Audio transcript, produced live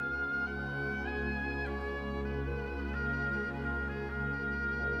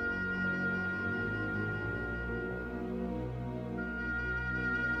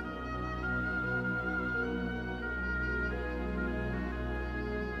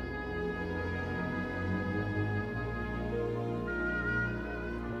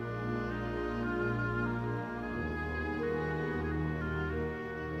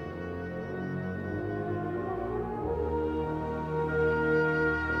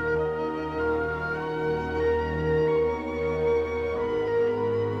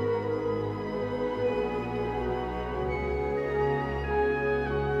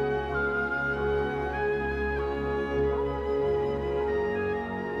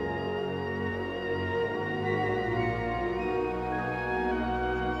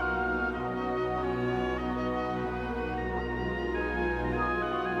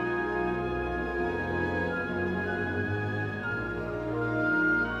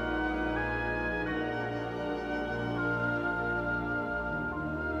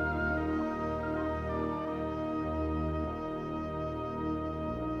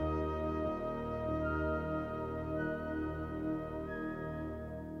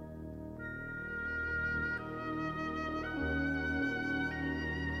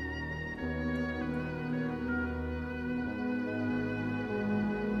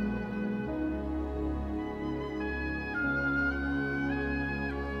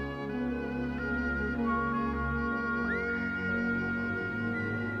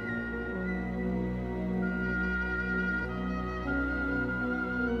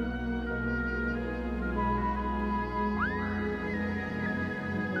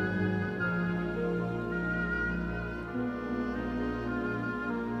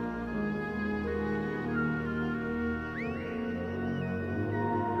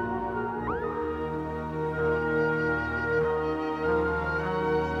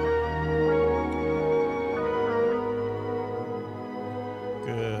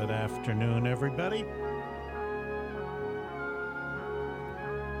afternoon, everybody.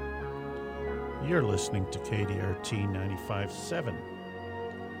 You're listening to KDRT 95.7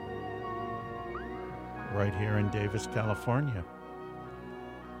 right here in Davis, California.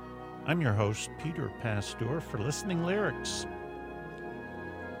 I'm your host, Peter Pastor, for Listening Lyrics.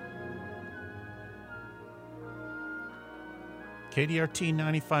 KDRT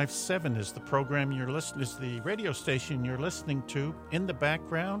 95.7 is the program is the radio station you're listening to. In the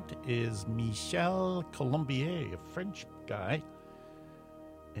background is Michel Colombier, a French guy.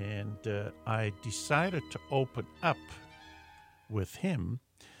 And I decided to open up with him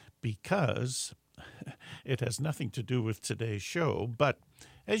because it has nothing to do with today's show. But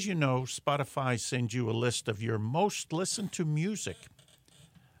as you know, Spotify sends you a list of your most listened to music,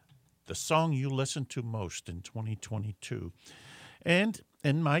 the song you listened to most in 2022. And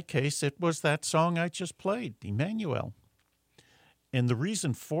in my case, it was that song I just played, Emmanuel. And the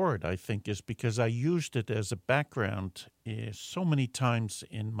reason for it, I think, is because I used it as a background so many times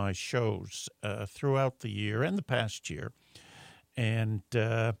in my shows throughout the year and the past year. And,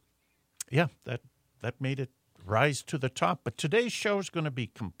 that made it rise to the top. But today's show is going to be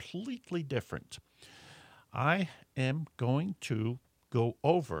completely different. I am going to go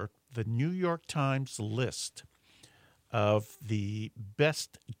over the New York Times list of the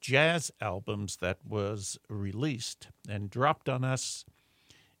best jazz albums that was released and dropped on us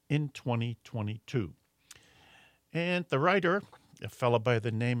in 2022. And the writer, a fellow by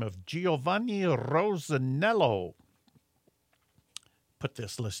the name of Giovanni Rosanello, put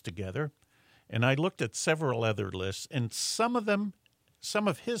this list together. And I looked at several other lists, and some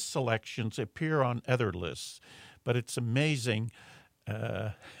of his selections appear on other lists. But it's amazing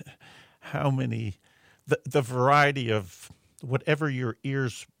how many... The variety of whatever your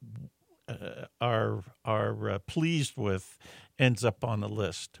ears are pleased with ends up on the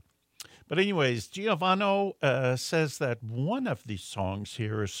list. But anyways, Giovanni says that one of these songs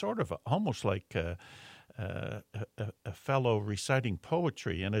here is sort of almost like a fellow reciting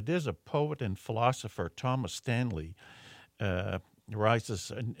poetry, and it is a poet and philosopher, Thomas Stanley,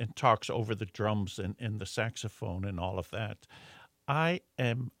 rises and talks over the drums and the saxophone and all of that. I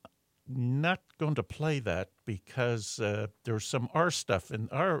am not going to play that because there's some R stuff and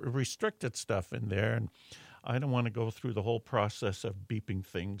R restricted stuff in there, and I don't want to go through the whole process of beeping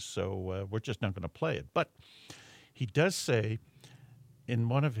things, so we're just not going to play it. But he does say in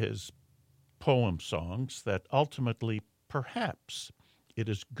one of his poem songs that ultimately, perhaps, it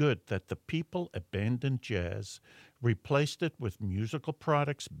is good that the people abandoned jazz, replaced it with musical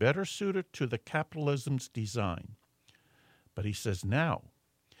products better suited to the capitalism's design. But he says now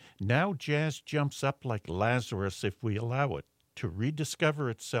jazz jumps up like Lazarus if we allow it to rediscover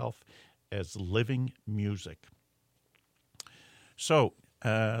itself as living music. So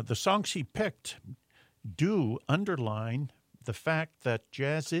the songs he picked do underline the fact that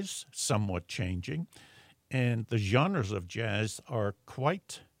jazz is somewhat changing, and the genres of jazz are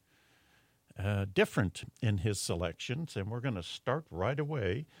quite different in his selections. And we're going to start right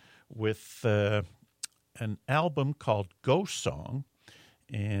away with an album called Ghost Song.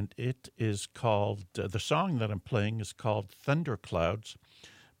 And it is called, the song that I'm playing is called Thunderclouds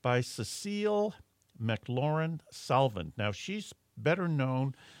by Cecile McLaurin Salvant. Now, she's better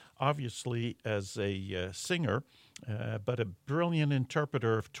known, obviously, as a singer, but a brilliant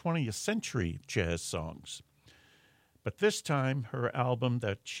interpreter of 20th century jazz songs. But this time, her album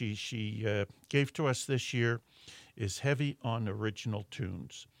that she gave to us this year is heavy on original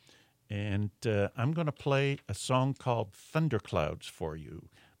tunes. And I'm going to play a song called Thunderclouds for you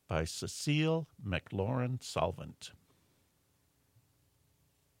by Cecile McLaurin Salvant.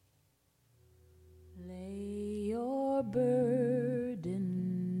 Lay your burden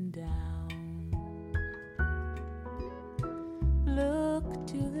down. Look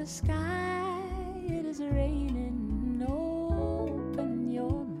to the sky, it is raining. Open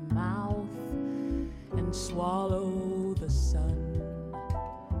your mouth and swallow the sun.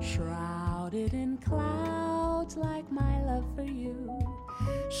 Shrouded in clouds like my love for you,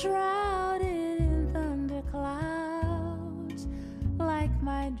 shrouded in thunderclouds like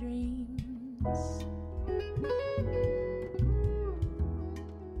my dreams.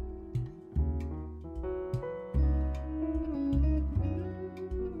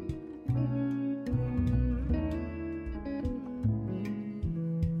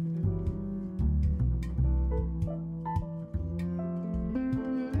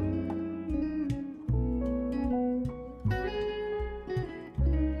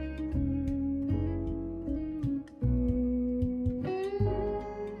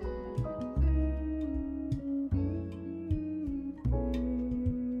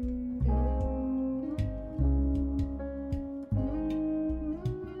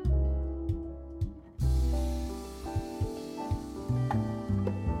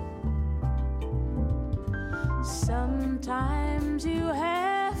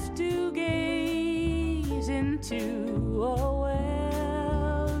 into a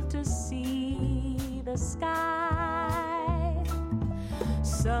well to see the sky.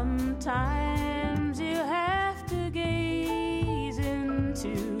 Sometimes you have to gaze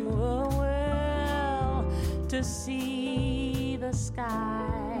into a well to see the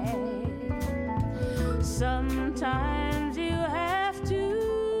sky. Sometimes you have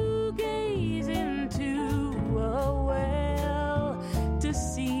to gaze into a well to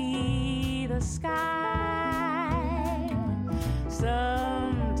see the sky.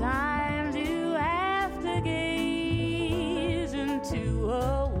 Sometimes you have to gaze into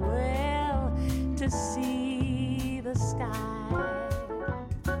a well to see the sky.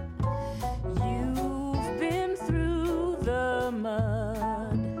 You've been through the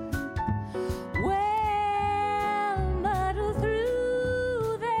mud. Well, muddle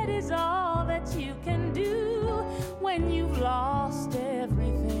through, that is all that you can do when you've lost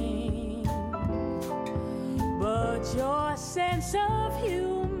everything. But your sense of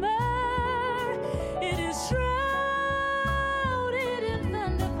humor, it is shrouded in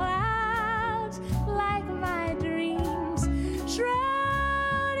thunderclouds like my dreams.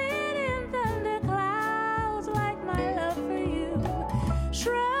 Shrouded in thunderclouds like my love for you.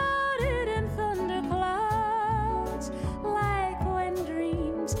 Shrouded in thunderclouds like when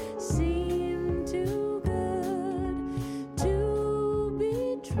dreams seem too good to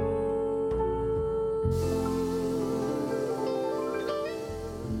be true.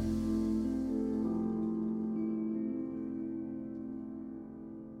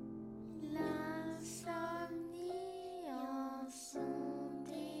 L'insomnie en son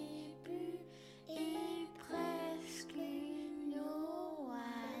début est presque une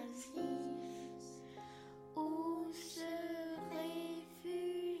oasis où se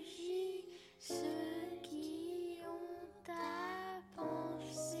réfugient ceux qui ont à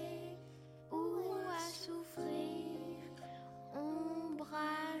penser ou à souffrir ombrageusement.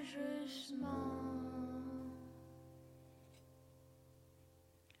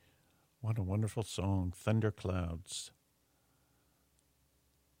 What a wonderful song, Thunderclouds.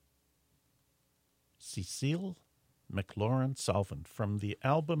 Cecile McLaurin Salvin from the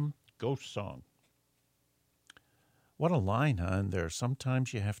album Ghost Song. What a line, huh, in there.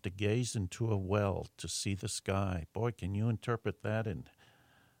 Sometimes you have to gaze into a well to see the sky. Boy, can you interpret that in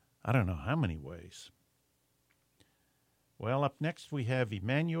I don't know how many ways. Well, up next we have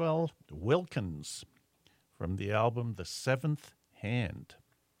Emmanuel Wilkins from the album The Seventh Hand.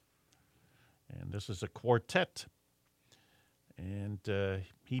 And this is a quartet. And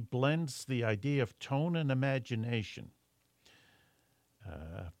he blends the idea of tone and imagination.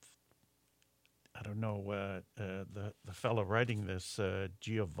 I don't know, the fellow writing this,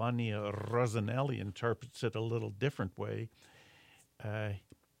 Giovanni Rosanelli, interprets it a little different way.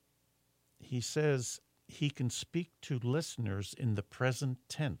 He says he can speak to listeners in the present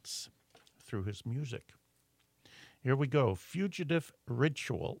tense through his music. Here we go. Fugitive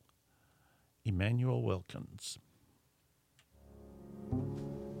Ritual, Emmanuel Wilkins.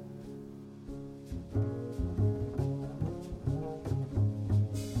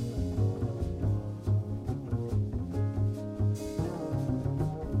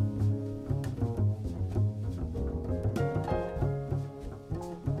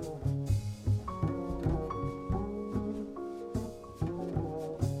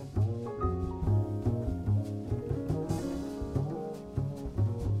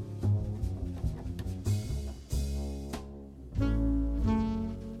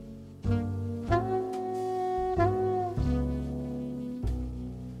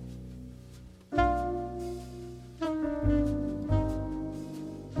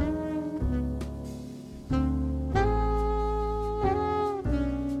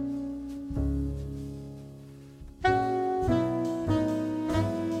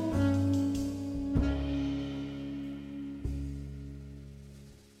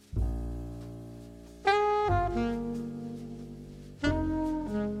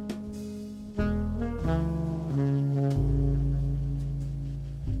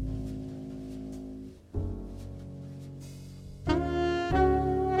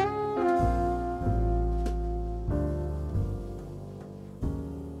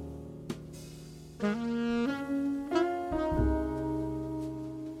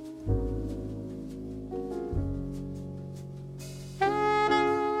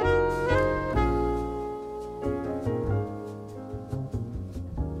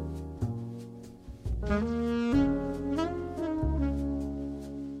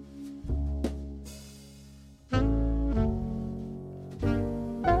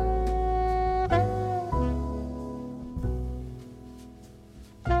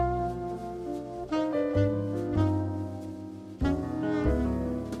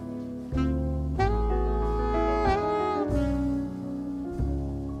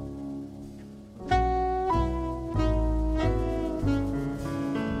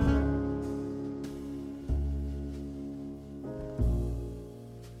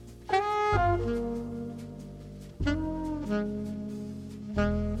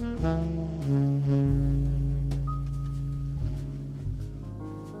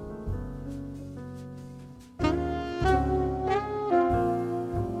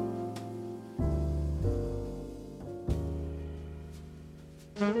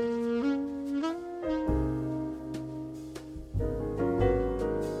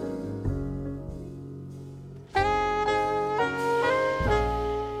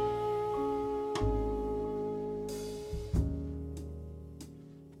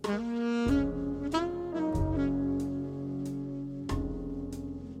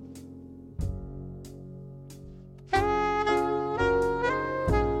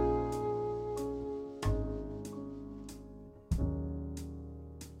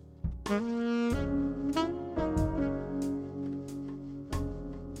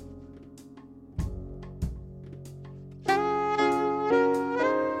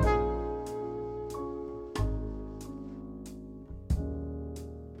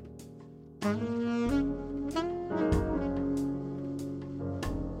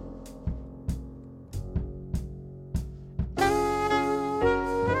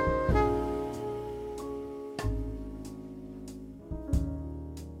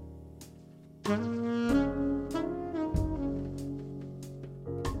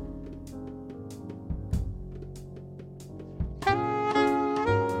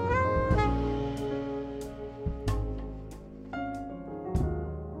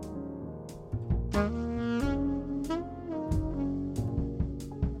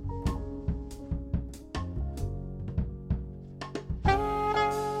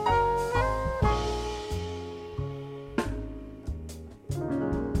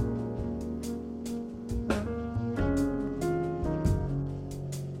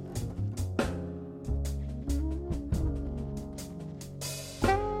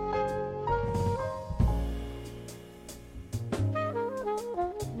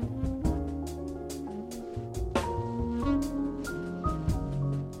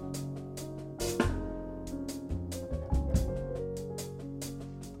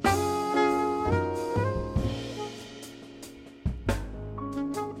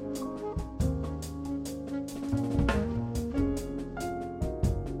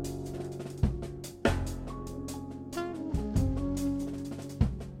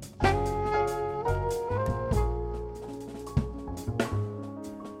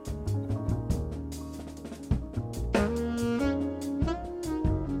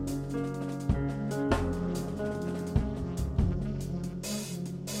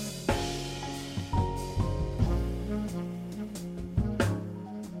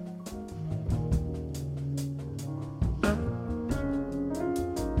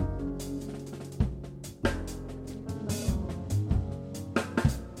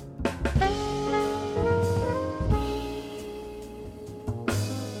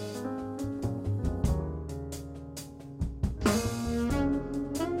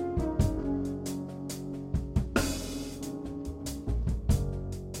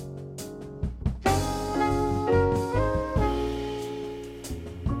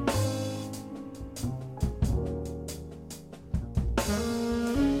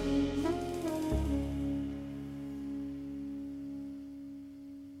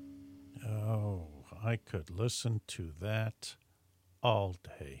 I could listen to that all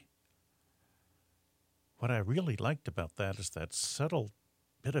day. What I really liked about that is that subtle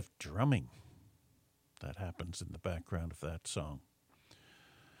bit of drumming that happens in the background of that song.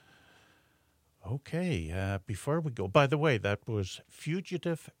 Okay, before we go, by the way, that was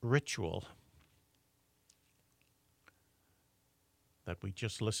Fugitive Ritual that we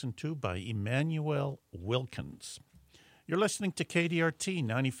just listened to by Emmanuel Wilkins. You're listening to KDRT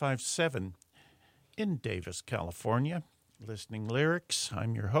 95.7 in Davis, California. Listening Lyrics.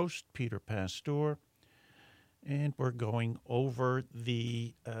 I'm your host, Peter Pastor, and we're going over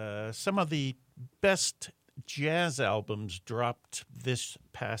the some of the best jazz albums dropped this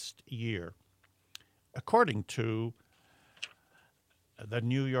past year, according to the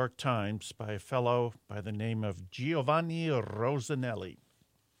New York Times by a fellow by the name of Giovanni Rosanelli.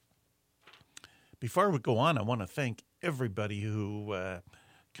 Before we go on, I want to thank everybody who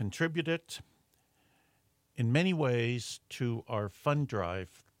contributed in many ways to our fund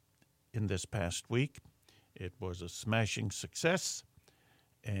drive in this past week. It was a smashing success.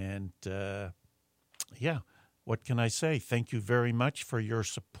 And, what can I say? Thank you very much for your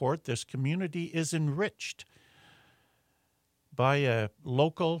support. This community is enriched by a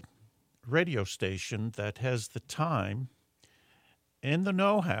local radio station that has the time and the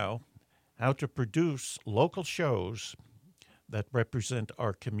know-how how to produce local shows that represent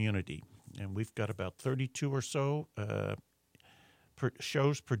our community. And we've got about 32 or so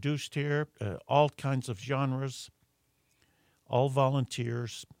shows produced here, all kinds of genres, all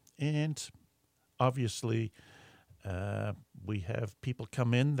volunteers, and obviously we have people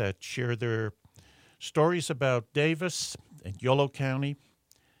come in that share their stories about Davis and Yolo County,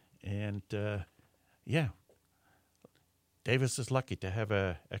 and Davis is lucky to have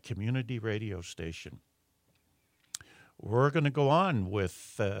a community radio station. We're going to go on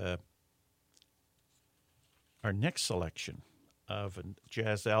with our next selection of a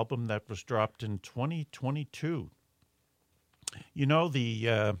jazz album that was dropped in 2022. You know,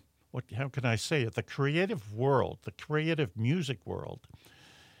 how can I say it? The creative world, the creative music world,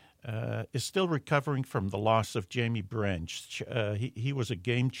 is still recovering from the loss of Jamie Branch. He was a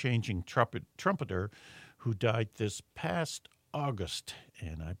game-changing trumpeter who died this past August,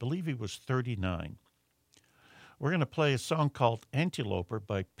 and I believe he was 39. We're going to play a song called Antiloper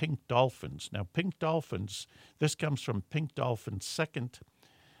by Pink Dolphins. Now, Pink Dolphins, this comes from Pink Dolphins' second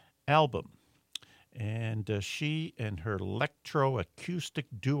album, and she and her electro-acoustic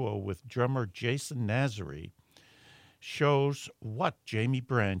duo with drummer Jason Nazary shows what Jamie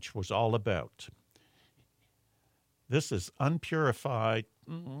Branch was all about. This is unpurified,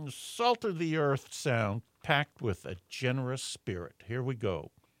 salt-of-the-earth sound packed with a generous spirit. Here we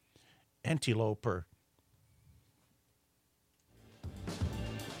go. Antiloper.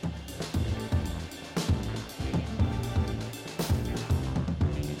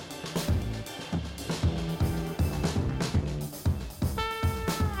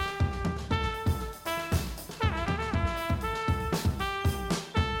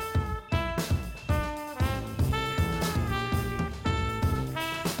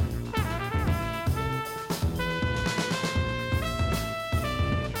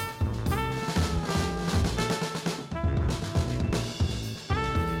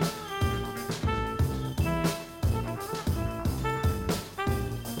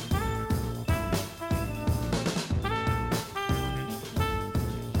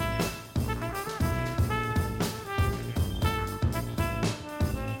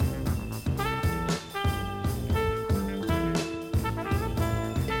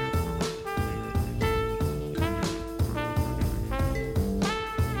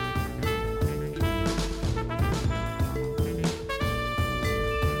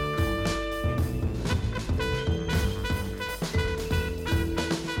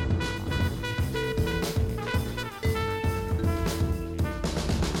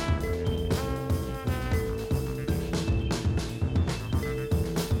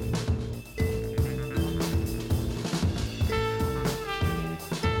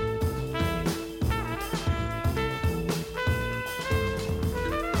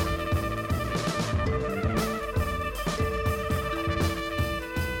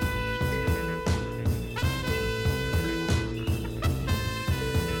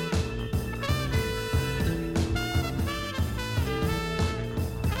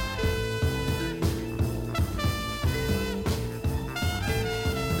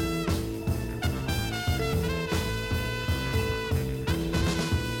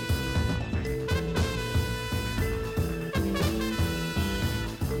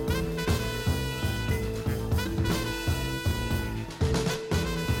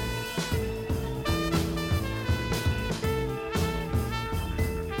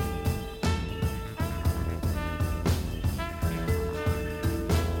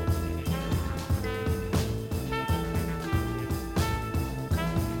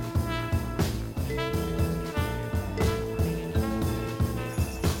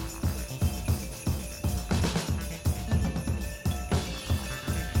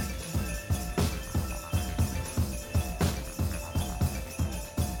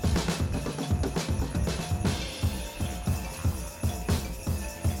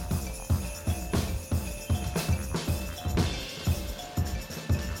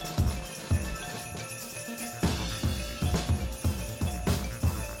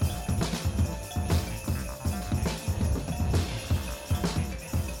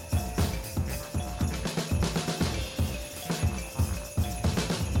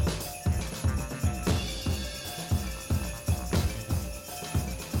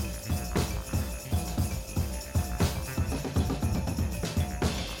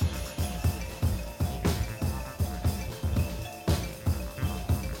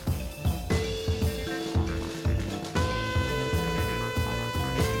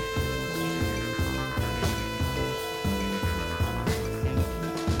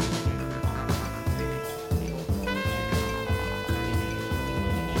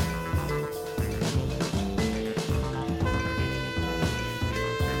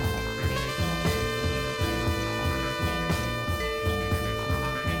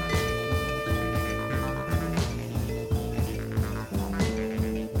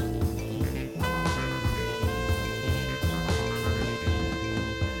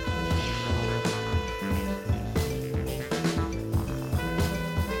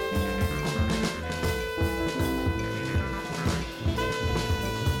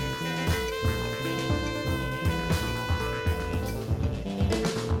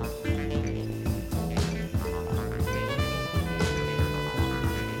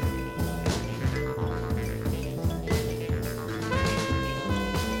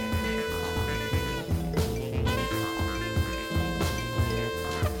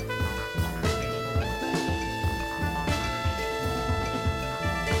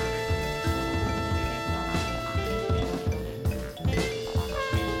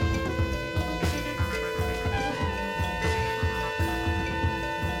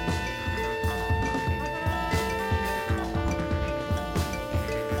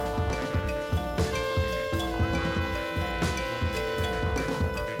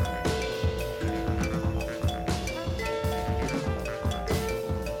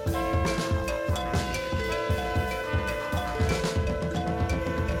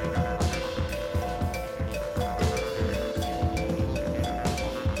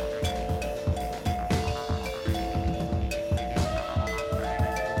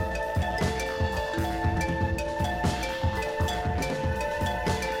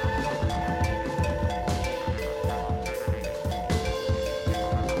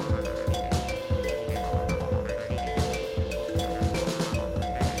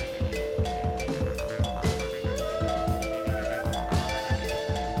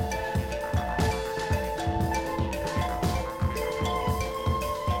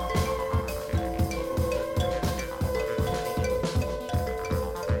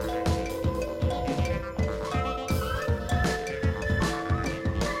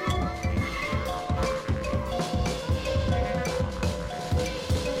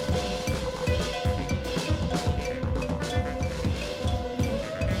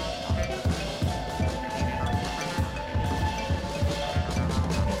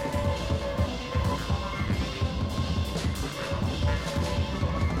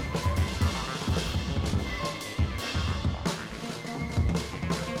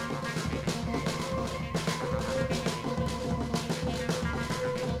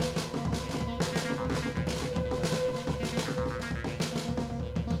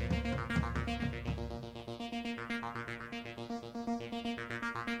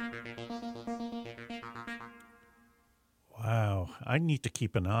 I need to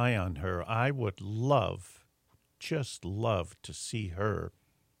keep an eye on her. I would just love to see her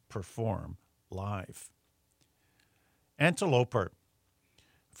perform live. Anteloper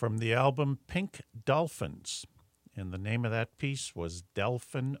from the album Pink Dolphins. And the name of that piece was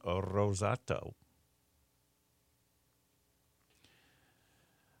Delphin Rosato.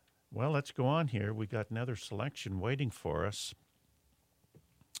 Well, let's go on here. We got another selection waiting for us.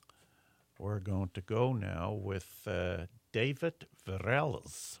 We're going to go now with David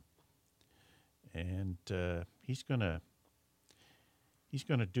Varels. And he's gonna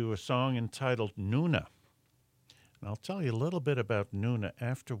do a song entitled Nuna. And I'll tell you a little bit about Nuna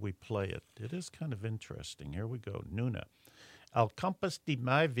after we play it. It is kind of interesting. Here we go, Nuna. Al Compass de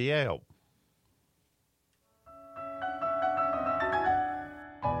Mi Viejo.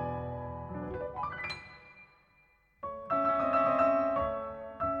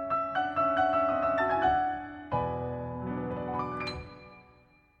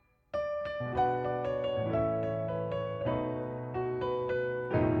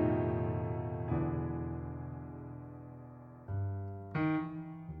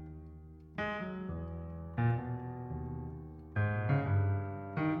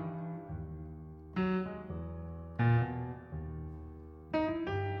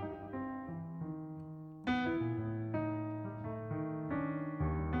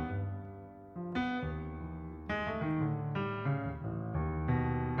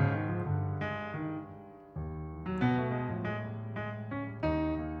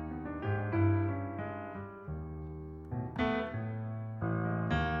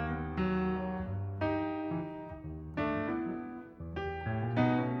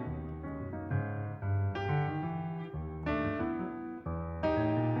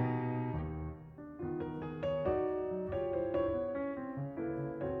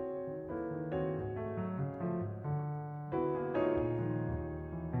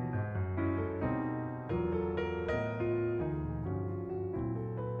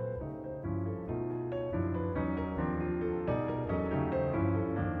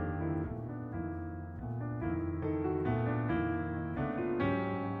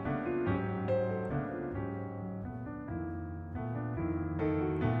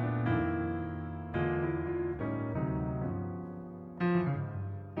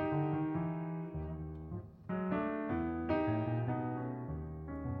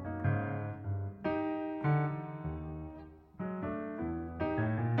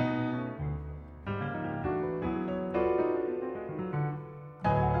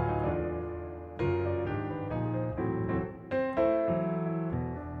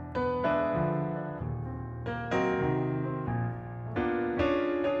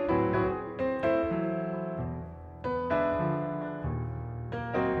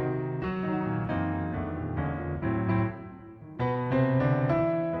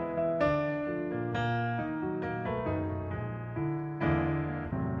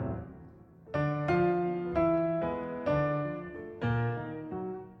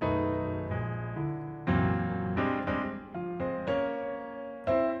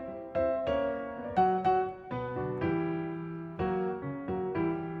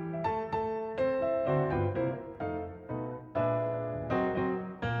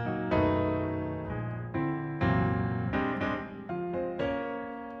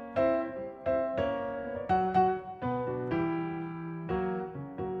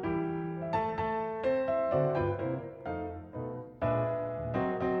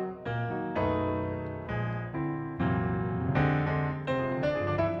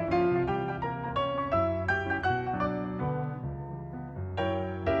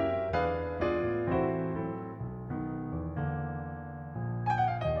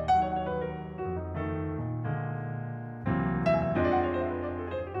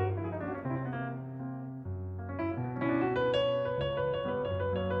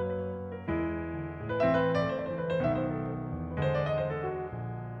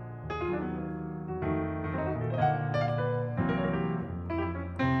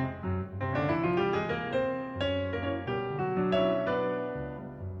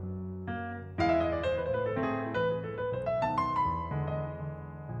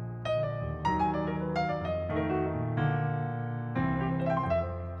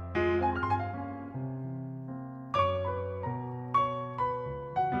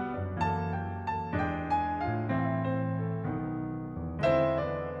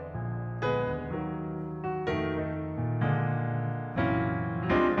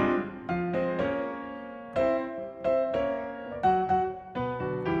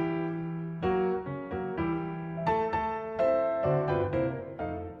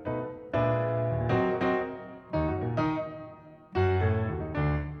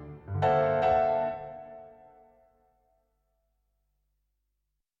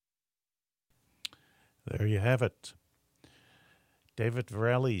 There you have it. David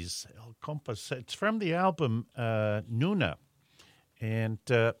Varelli's El Compás. It's from the album Nuna. And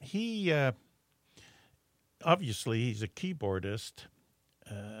he, obviously, he's a keyboardist,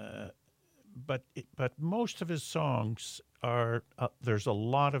 but most of his songs are, there's a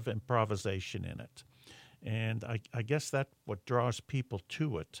lot of improvisation in it. And I guess that's what draws people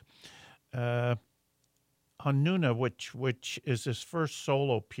to it. On Nuna, which is his first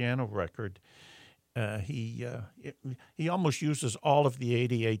solo piano record, he almost uses all of the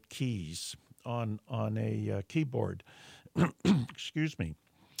 88 keys on a keyboard. Excuse me.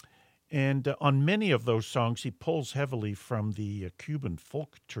 And on many of those songs, he pulls heavily from the Cuban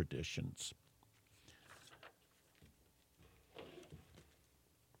folk traditions.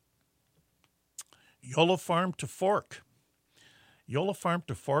 Yola Farm to Fork. Yola Farm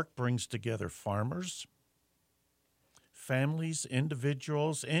to Fork brings together farmers, families,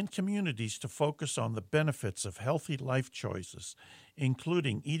 individuals, and communities to focus on the benefits of healthy life choices,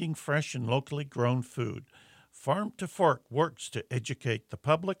 including eating fresh and locally grown food. Farm to Fork works to educate the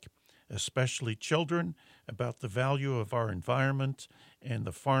public, especially children, about the value of our environment and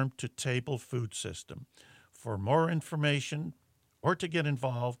the farm-to-table food system. For more information or to get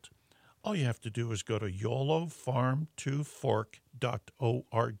involved, all you have to do is go to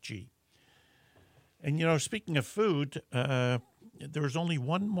yolofarm2fork.org. And, you know, speaking of food, there's only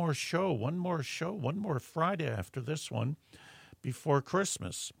one more Friday after this one before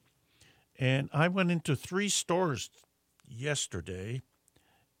Christmas. And I went into 3 stores yesterday,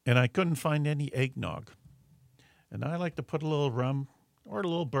 and I couldn't find any eggnog. And I like to put a little rum or a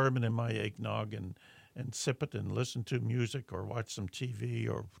little bourbon in my eggnog and sip it and listen to music or watch some TV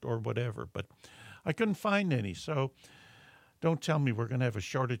or whatever. But I couldn't find any, so don't tell me we're going to have a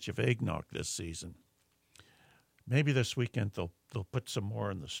shortage of eggnog this season. Maybe this weekend they'll put some more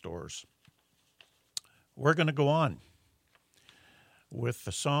in the stores. We're going to go on with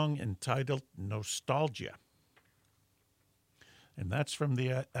the song entitled Nostalgia. And that's from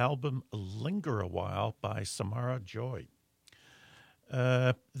the album Linger a While by Samara Joy.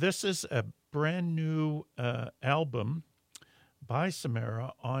 This is a brand new album by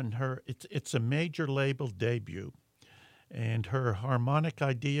Samara on her, it's a major label debut. And her harmonic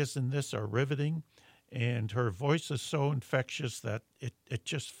ideas in this are riveting, and her voice is so infectious that it's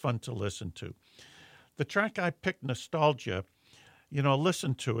just fun to listen to. The track I picked, Nostalgia, you know,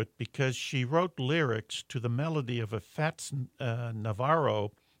 listen to it because she wrote lyrics to the melody of a Fats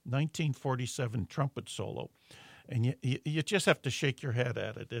Navarro 1947 trumpet solo. And you just have to shake your head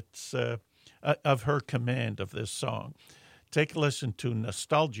at it. It's of her command of this song. Take a listen to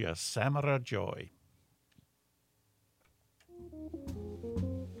Nostalgia, Samara Joy.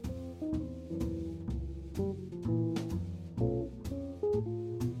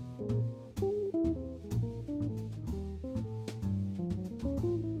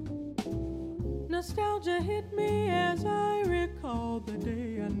 Nostalgia hit me as I recalled the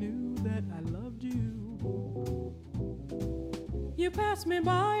day I knew that I loved you. You passed me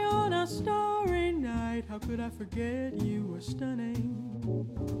by on a starry night. How could I forget you were stunning?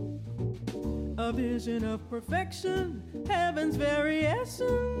 A vision of perfection, heaven's very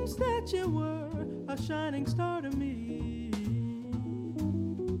essence, that you were a shining star to me.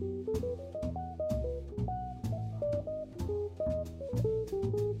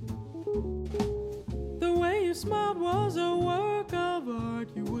 The way you smiled was a work of art.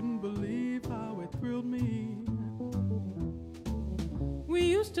 You wouldn't believe how it thrilled me. We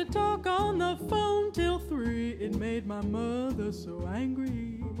used to talk on the phone till 3. It made my mother so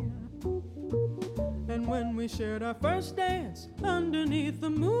angry. And when we shared our first dance underneath the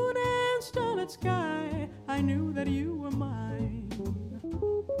moon and starlit sky, I knew that you were mine.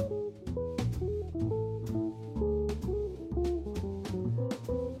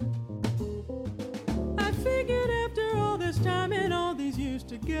 I figured after all this time and all these years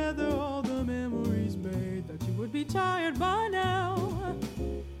together, all the memories made, that you would be tired by now.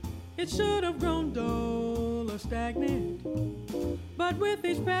 It should have grown dull or stagnant, but with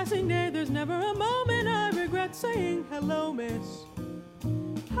each passing day there's never a moment I regret saying, hello miss,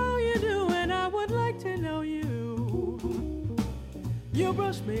 how you doing? I would like to know you. You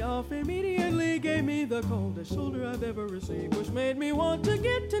brushed me off immediately, gave me the coldest shoulder I've ever received, which made me want to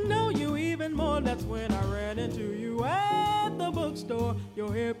get to know you even more. That's when I ran into you at the bookstore,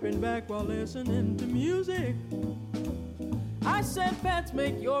 your hair pinned back while listening to music. I said, Pats,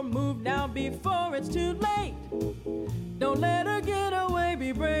 make your move now before it's too late. Don't let her get away,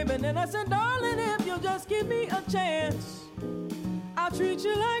 be brave. And then I said, darling, if you'll just give me a chance, I'll treat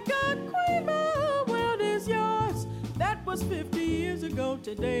you like a queen, my world is yours. That was 50 years ago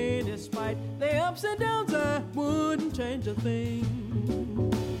today. Despite the ups and downs, I wouldn't change a thing.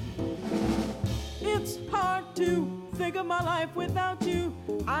 It's hard to think of my life without you.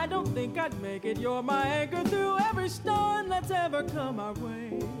 I don't think I'd make it. You're my anchor through every storm that's ever come our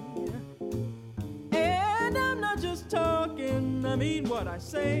way. And I'm not just talking, I mean what I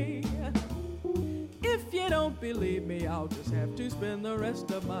say. If you don't believe me, I'll just have to spend the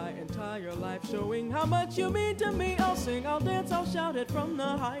rest of my entire life showing how much you mean to me. I'll sing, I'll dance, I'll shout it from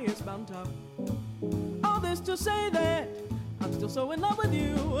the highest mountaintop. All this to say that I'm still so in love with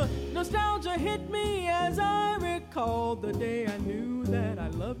you. Nostalgia hit me as I recalled the day I knew that I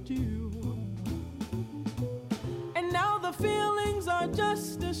loved you. And now the feelings are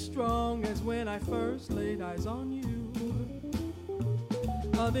just as strong as when I first laid eyes on you.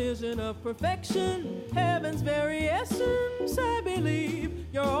 A vision of perfection, heaven's very essence, I believe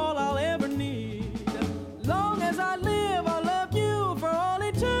you're all I'll ever need. Long as I live, I'll love you for all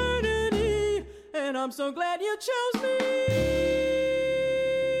eternity. And I'm so glad you chose me.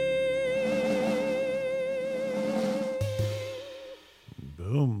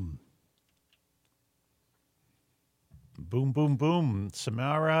 Boom. Boom, boom, boom.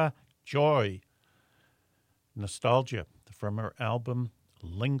 Samara Joy. Nostalgia from her album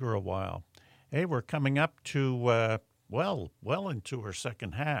Linger a While. Hey, we're coming up to, well into her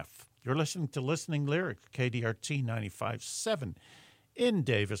second half. You're listening to Listening Lyrics, KDRT 95.7 in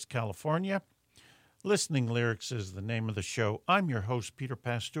Davis, California. Listening Lyrics is the name of the show. I'm your host, Peter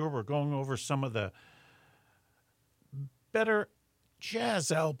Pasteur. We're going over some of the better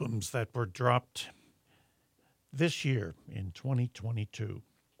jazz albums that were dropped this year in 2022,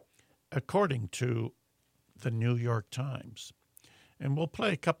 according to the New York Times. And we'll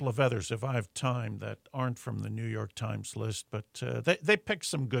play a couple of others if I have time that aren't from the New York Times list, but they picked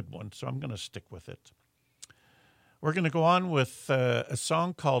some good ones, so I'm going to stick with it. We're going to go on with a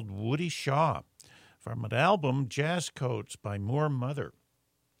song called Woody Shaw from an album, Jazz Codes by Moor Mother.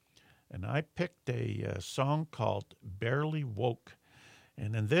 And I picked a song called Barely Woke.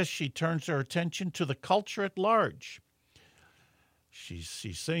 And in this, she turns her attention to the culture at large. She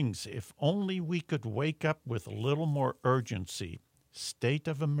sings, if only we could wake up with a little more urgency, state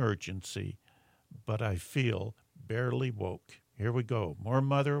of emergency, but I feel barely woke. Here we go. Moor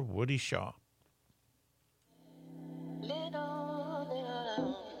Mother, Woody Shaw.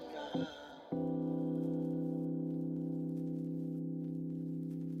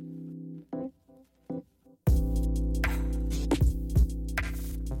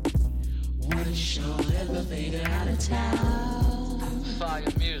 Woody Shaw, elevator out of town. Fire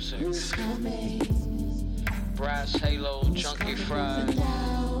music. Who's coming? Brass halo, chunky fries,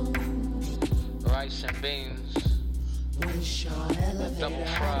 rice and beans, double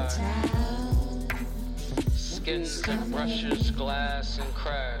fried, skins and brushes, glass and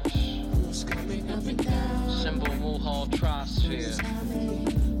crash, symbol Mulhall Trosphere,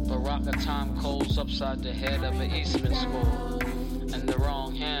 Baraka Tom Coles upside the head of an Eastman school, and the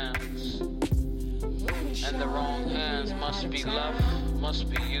wrong hands, must be left, must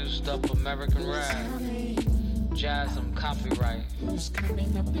be used up American rap. Jazzum copyright.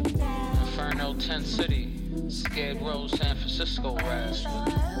 Inferno 10 City. Scared Rose San Francisco rap.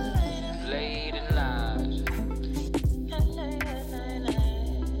 Laid and lied.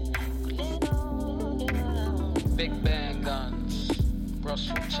 Big band guns.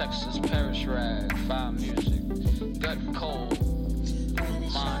 Russell, Texas, Parish rag. Fire music. Gut cold.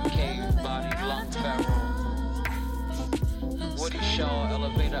 Mind cave, body blunt pharaoh. Woody Shaw,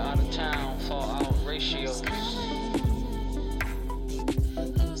 elevator out of town, fall out ratios.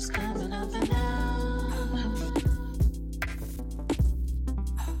 Who's coming up and down?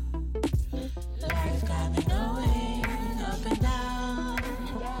 Life got me going up and down.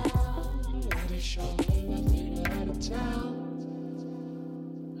 Woody Shaw, elevator out of town.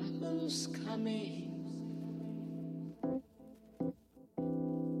 Who's coming?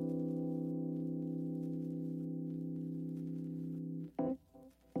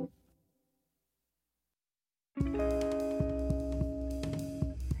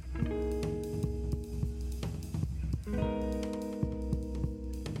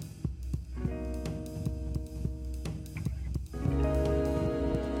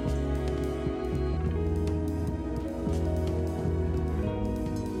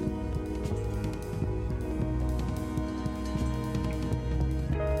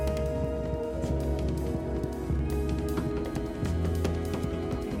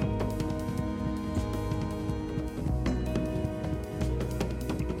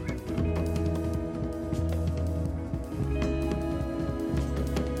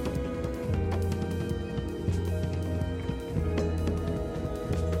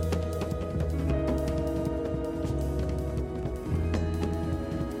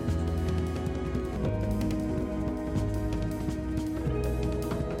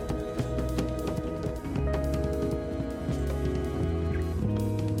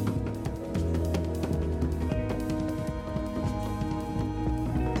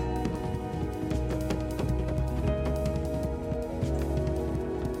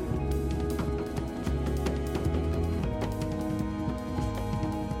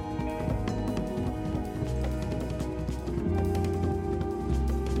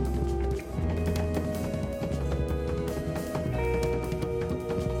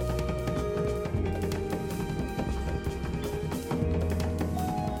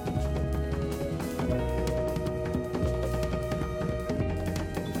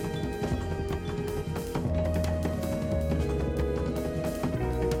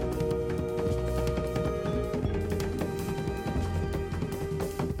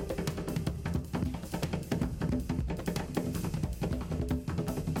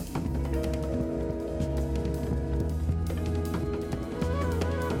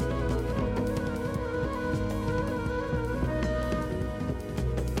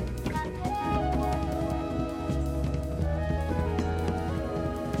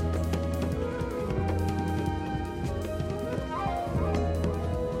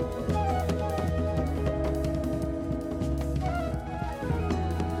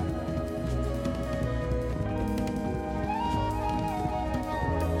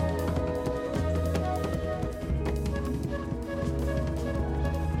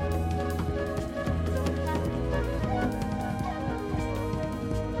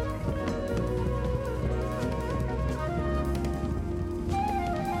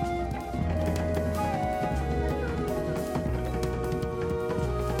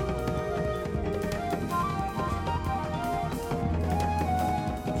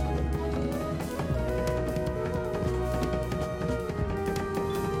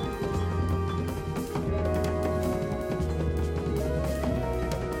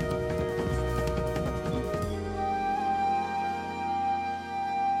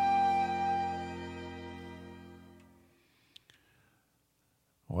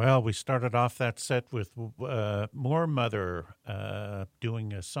 Well, we started off that set with More Mother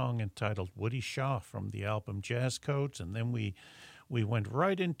doing a song entitled Woody Shaw from the album Jazz Codes, and then we went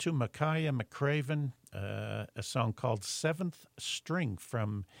right into Micaiah McCraven, a song called Seventh String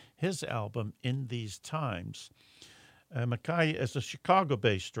from his album In These Times. Micaiah is a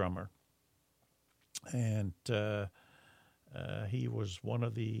Chicago-based drummer, and he was one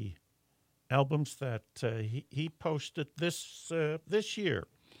of the albums that he posted this year.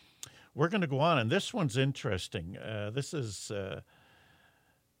 We're going to go on, and this one's interesting. This is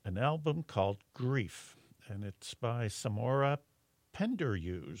an album called Grief, and it's by Samora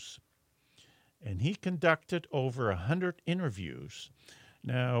Penderhughes. And he conducted over 100 interviews.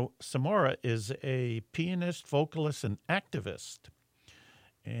 Now, Samora is a pianist, vocalist, and activist.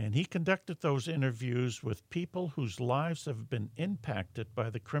 And he conducted those interviews with people whose lives have been impacted by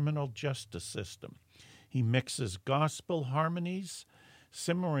the criminal justice system. He mixes gospel harmonies,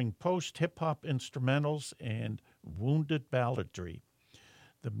 simmering post-hip-hop instrumentals, and wounded balladry.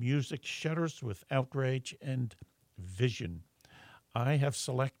 The music shudders with outrage and vision. I have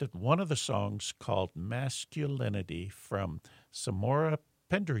selected one of the songs called Masculinity from Samora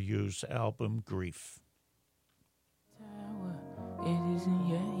Penderhughes' album Grief. It isn't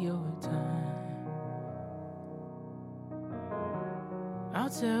yet your time. I'll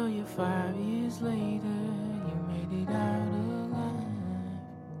tell you 5 years later, you made it out alive.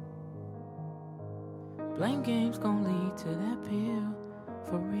 Blame games gon' lead to that pill.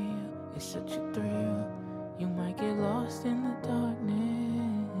 For real, it's such a thrill. You might get lost in the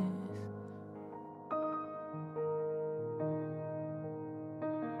darkness.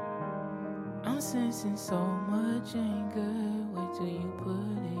 I'm sensing so much anger. Wait till you put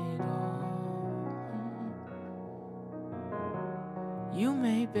it on. You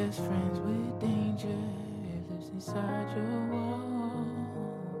made best friends with danger. It lives inside your walls.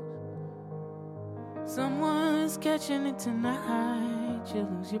 Someone's catching it tonight. You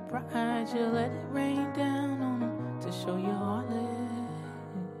lose your pride. You let it rain down on them to show you heartless.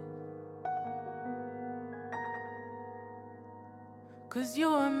 Cause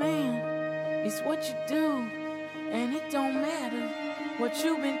you're a man, it's what you do. And it don't matter what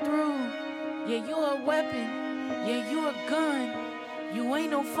you've been through. Yeah, you're a weapon, yeah, you're a gun. You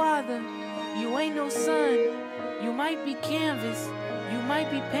ain't no father, you ain't no son. You might be canvas, you might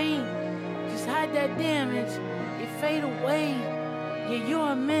be paint. Just hide that damage, it fade away. Yeah,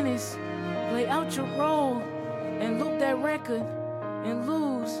 you're a menace, play out your role. And loop that record, and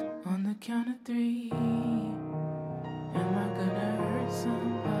lose on the count of 3. Am I gonna hurt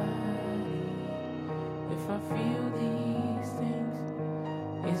somebody if I feel these things?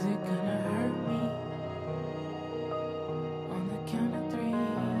 Is it gonna hurt me? On the count of 3,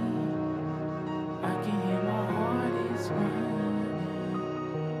 I can hear my heart is running.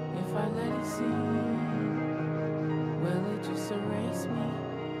 If I let it sing, will it just erase me?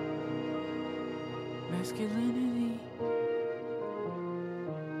 Masculinity.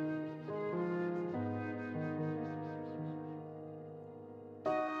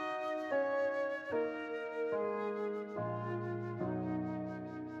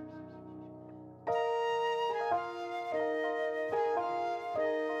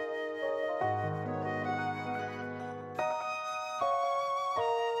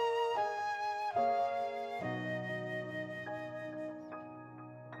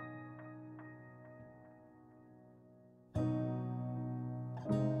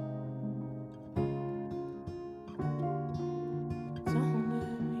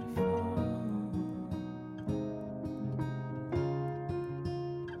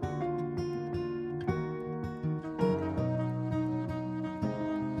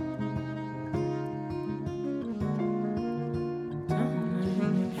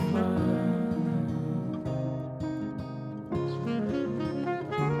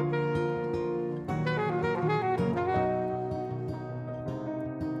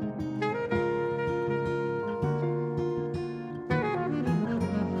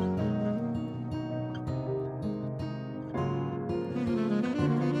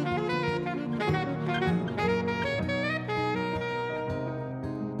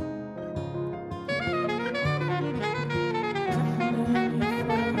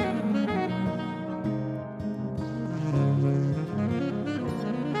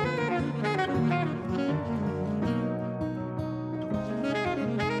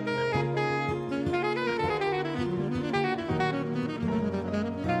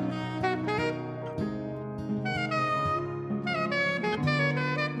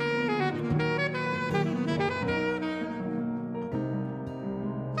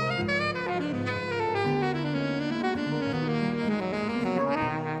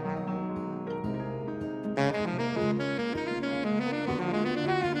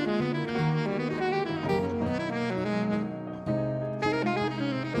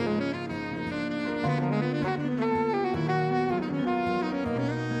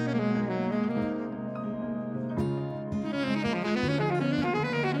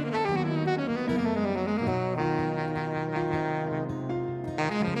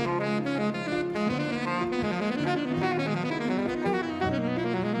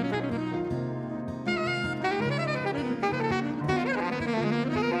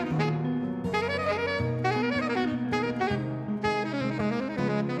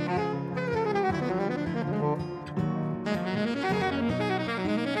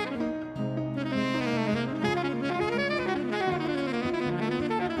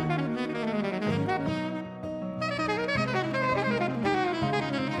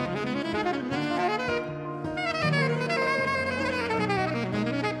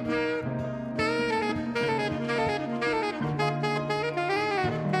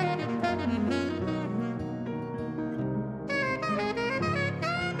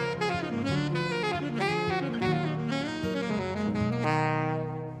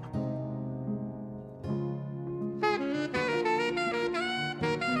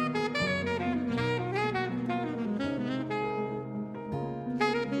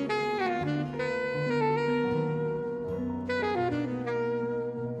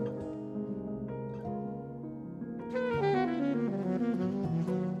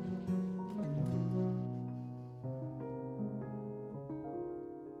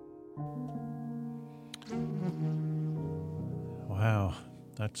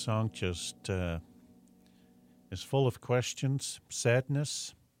 That song just is full of questions,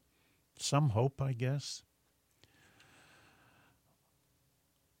 sadness, some hope, I guess.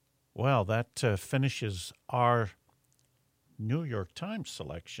 Well, that finishes our New York Times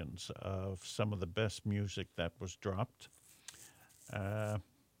selections of some of the best music that was dropped. By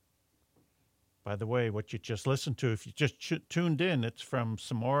the way, what you just listened to, if you just tuned in, it's from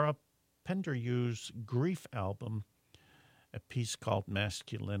Samora Penderyu's Grief album, a piece called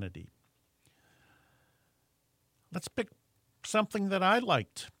Masculinity. Let's pick something that I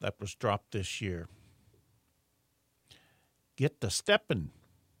liked that was dropped this year. Get to Steppin'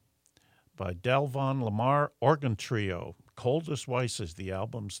 by Delvon Lamar Organ Trio. Coldest Weiss is the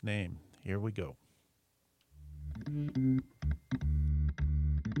album's name. Here we go.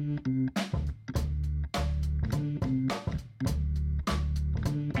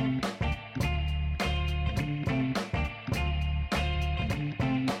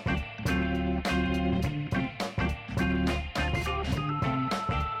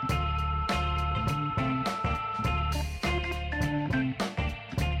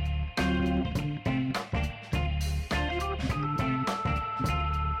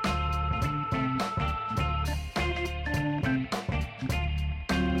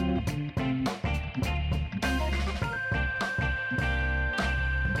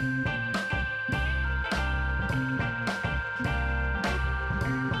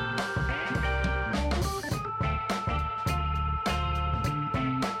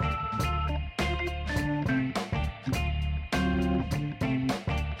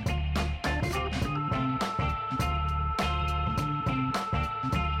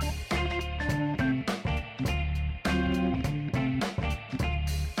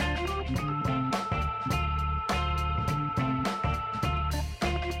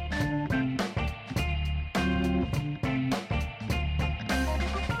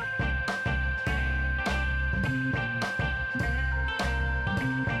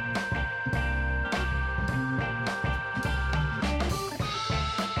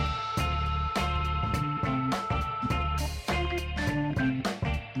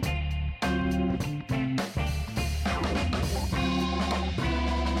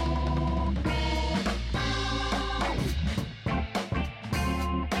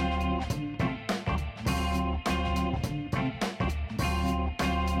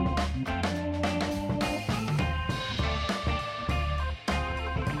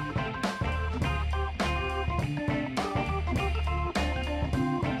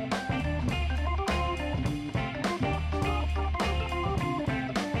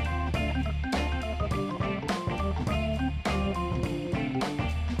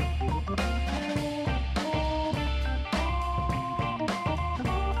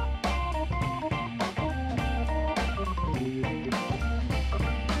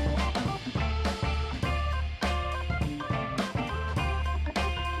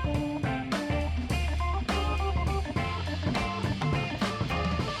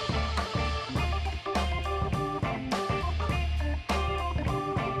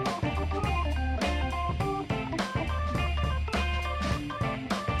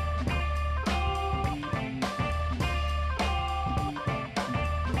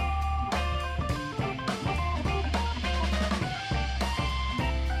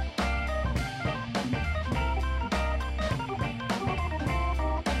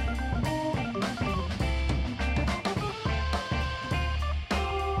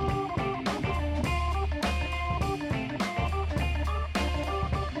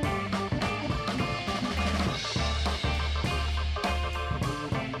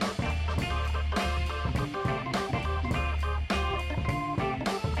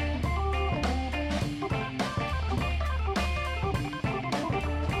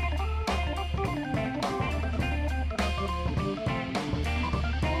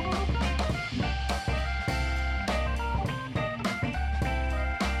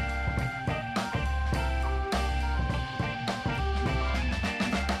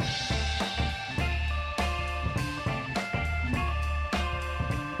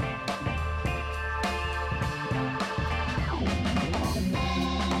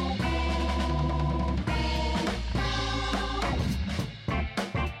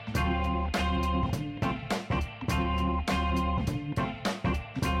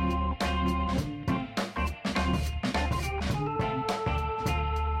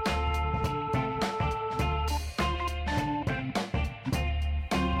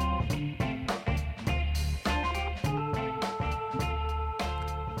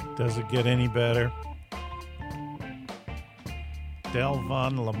 Does it get any better?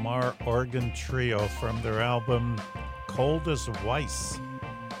 Delvon Lamar Organ Trio from their album Cold as Weiss.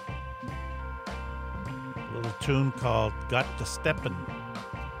 tune called Got to Steppin'.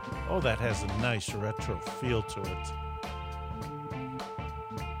 Oh, that has a nice retro feel to it.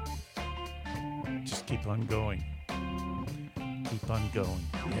 Just keep on going. Keep on going.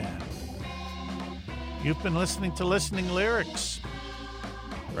 Yeah. You've been listening to Listening Lyrics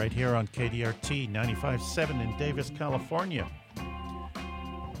right here on KDRT 95.7 in Davis, California.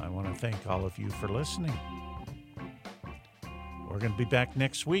 I want to thank all of you for listening. We're going to be back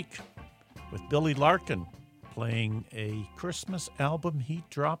next week with Billy Larkin playing a Christmas album he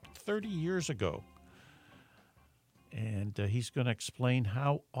dropped 30 years ago. And he's going to explain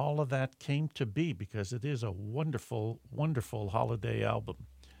how all of that came to be, because it is a wonderful, wonderful holiday album.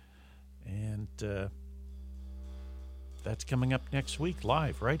 And that's coming up next week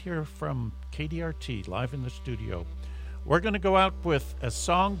live, right here from KDRT, live in the studio. We're going to go out with a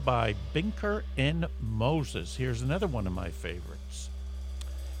song by Binker and Moses. Here's another one of my favorites.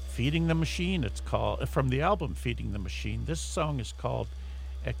 Feeding the Machine, it's called, from the album Feeding the Machine. This song is called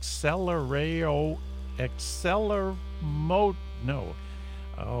I'm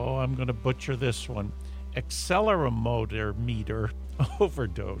going to butcher this one. Acceleromotor meter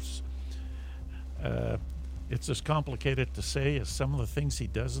overdose. It's as complicated to say as some of the things he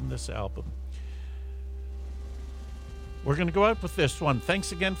does in this album. We're going to go out with this one.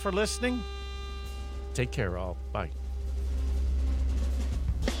 Thanks again for listening. Take care, all. Bye.